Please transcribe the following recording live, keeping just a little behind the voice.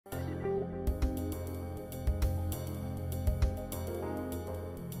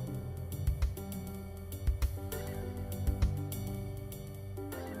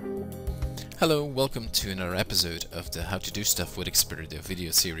Hello, welcome to another episode of the How to Do Stuff with XperiDo video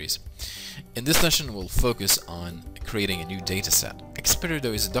series. In this session we'll focus on creating a new dataset.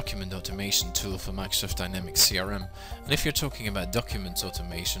 XperiDo is a document automation tool for Microsoft Dynamics CRM, and if you're talking about document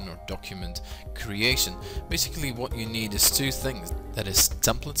automation or document creation, basically what you need is two things. That is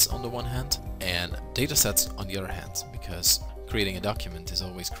templates on the one hand and datasets on the other hand, because creating a document is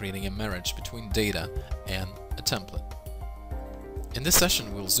always creating a marriage between data and a template. In this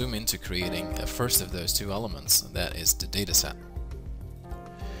session we'll zoom into creating a first of those two elements, that is the dataset.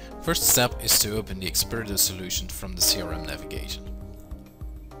 First step is to open the XperiDo solution from the CRM navigation.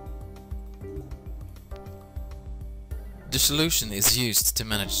 The solution is used to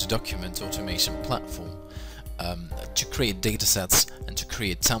manage the document automation platform, to create datasets and to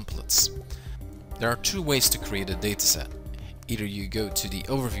create templates. There are two ways to create a dataset. Either you go to the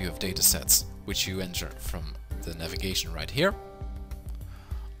overview of datasets, which you enter from the navigation right here,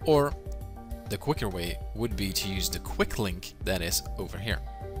 or the quicker way would be to use the quick link that is over here.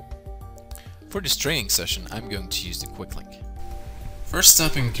 For this training session I'm going to use the quick link. First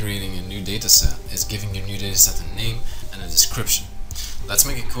step in creating a new dataset is giving your new dataset a name and a description. Let's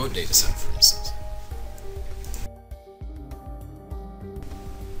make a quote dataset for instance.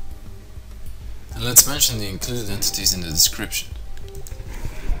 And let's mention the included entities in the description.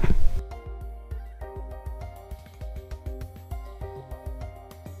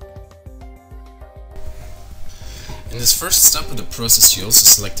 In this first step of the process you also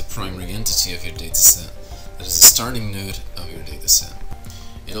select the primary entity of your dataset, that is the starting node of your dataset.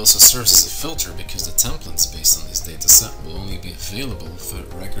 It also serves as a filter because the templates based on this dataset will only be available for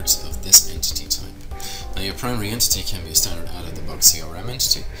records of this entity type. Now your primary entity can be a standard out-of-the-box CRM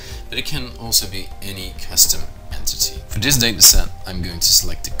entity, but it can also be any custom entity. For this dataset I'm going to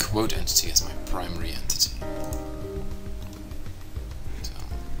select the quote entity as my primary entity. So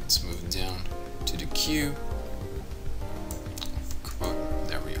let's move down to the queue.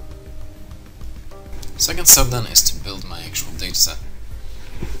 Second step then is to build my actual dataset.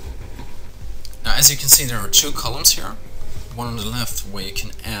 Now as you can see there are two columns here, one on the left where you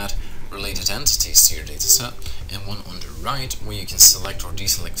can add related entities to your dataset, and one on the right where you can select or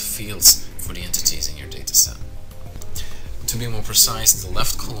deselect fields for the entities in your dataset. To be more precise, the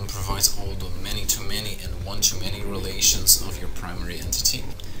left column provides all the many-to-many and one-to-many relations of your primary entity,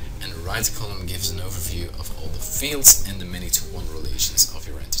 and the right column gives an overview of all the fields and the many-to-one relations of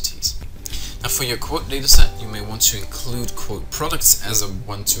your entities. Now for your quote dataset, you may want to include quote products as a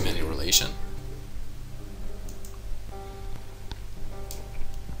one-to-many relation.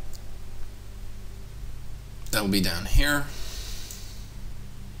 That will be down here.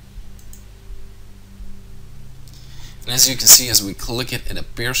 And as you can see, as we click it, it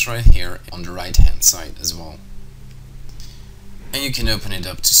appears right here on the right hand side as well. And you can open it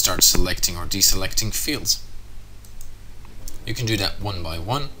up to start selecting or deselecting fields. You can do that one by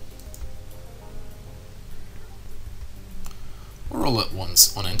one, or all at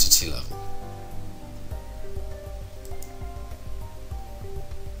once on entity level.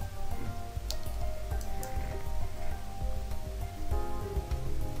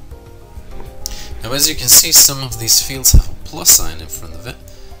 Now as you can see, some of these fields have a plus sign in front of it,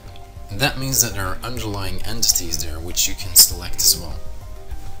 and that means that there are underlying entities there which you can select as well.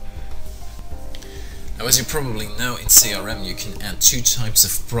 Now as you probably know, in CRM you can add two types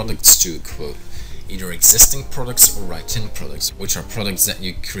of products to a quote. Either existing products or write-in products, which are products that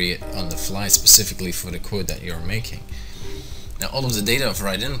you create on the fly specifically for the quote that you're making. Now all of the data of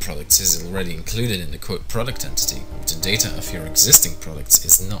write-in products is already included in the quote product entity, but the data of your existing products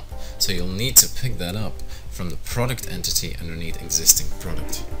is not, so you'll need to pick that up from the product entity underneath existing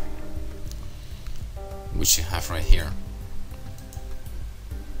product, which you have right here.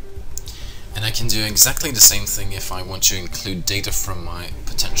 And I can do exactly the same thing if I want to include data from my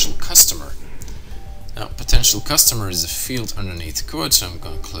potential customer. Now, potential customer is a field underneath the quote, so I'm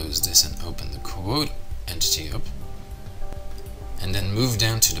going to close this and open the quote entity up. And then move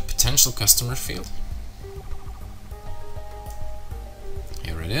down to the potential customer field.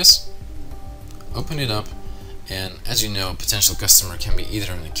 Here it is. Open it up, and as you know, a potential customer can be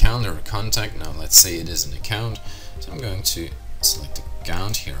either an account or a contact. Now, let's say it is an account, so I'm going to select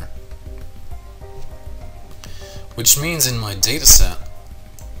account here. Which means in my dataset,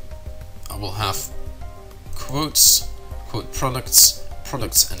 I will have quotes, quote products,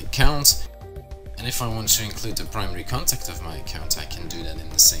 products and accounts, and if I want to include the primary contact of my account, I can do that in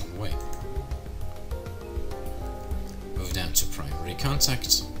the same way. Move down to primary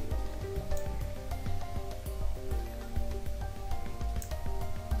contact,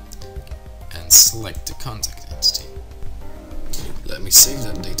 and select the contact entity. Let me save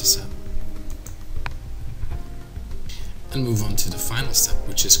that dataset. and move on to the final step,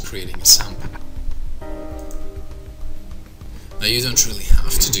 which is creating a sample. Now you don't really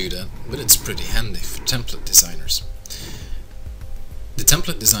have to do that, but it's pretty handy for template designers. The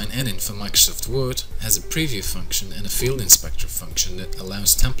template design add-in for Microsoft Word has a preview function and a field inspector function that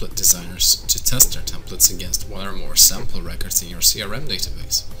allows template designers to test their templates against one or more sample records in your CRM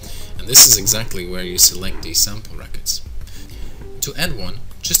database. And this is exactly where you select these sample records. To add one,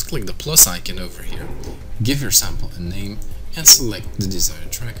 just click the plus icon over here, give your sample a name and select the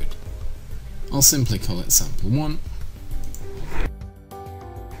desired record. I'll simply call it sample 1.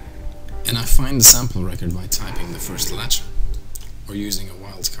 And I find the sample record by typing the first letter or using a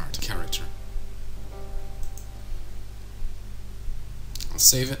wildcard character. I'll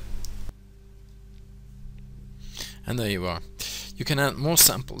save it. And there you are. You can add more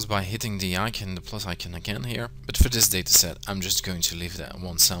samples by hitting the plus icon again here, but for this dataset I'm just going to leave it at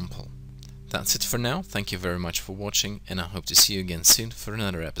one sample. That's it for now. Thank you very much for watching, and I hope to see you again soon for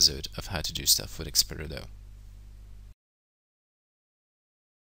another episode of How to Do Stuff with XperiDo.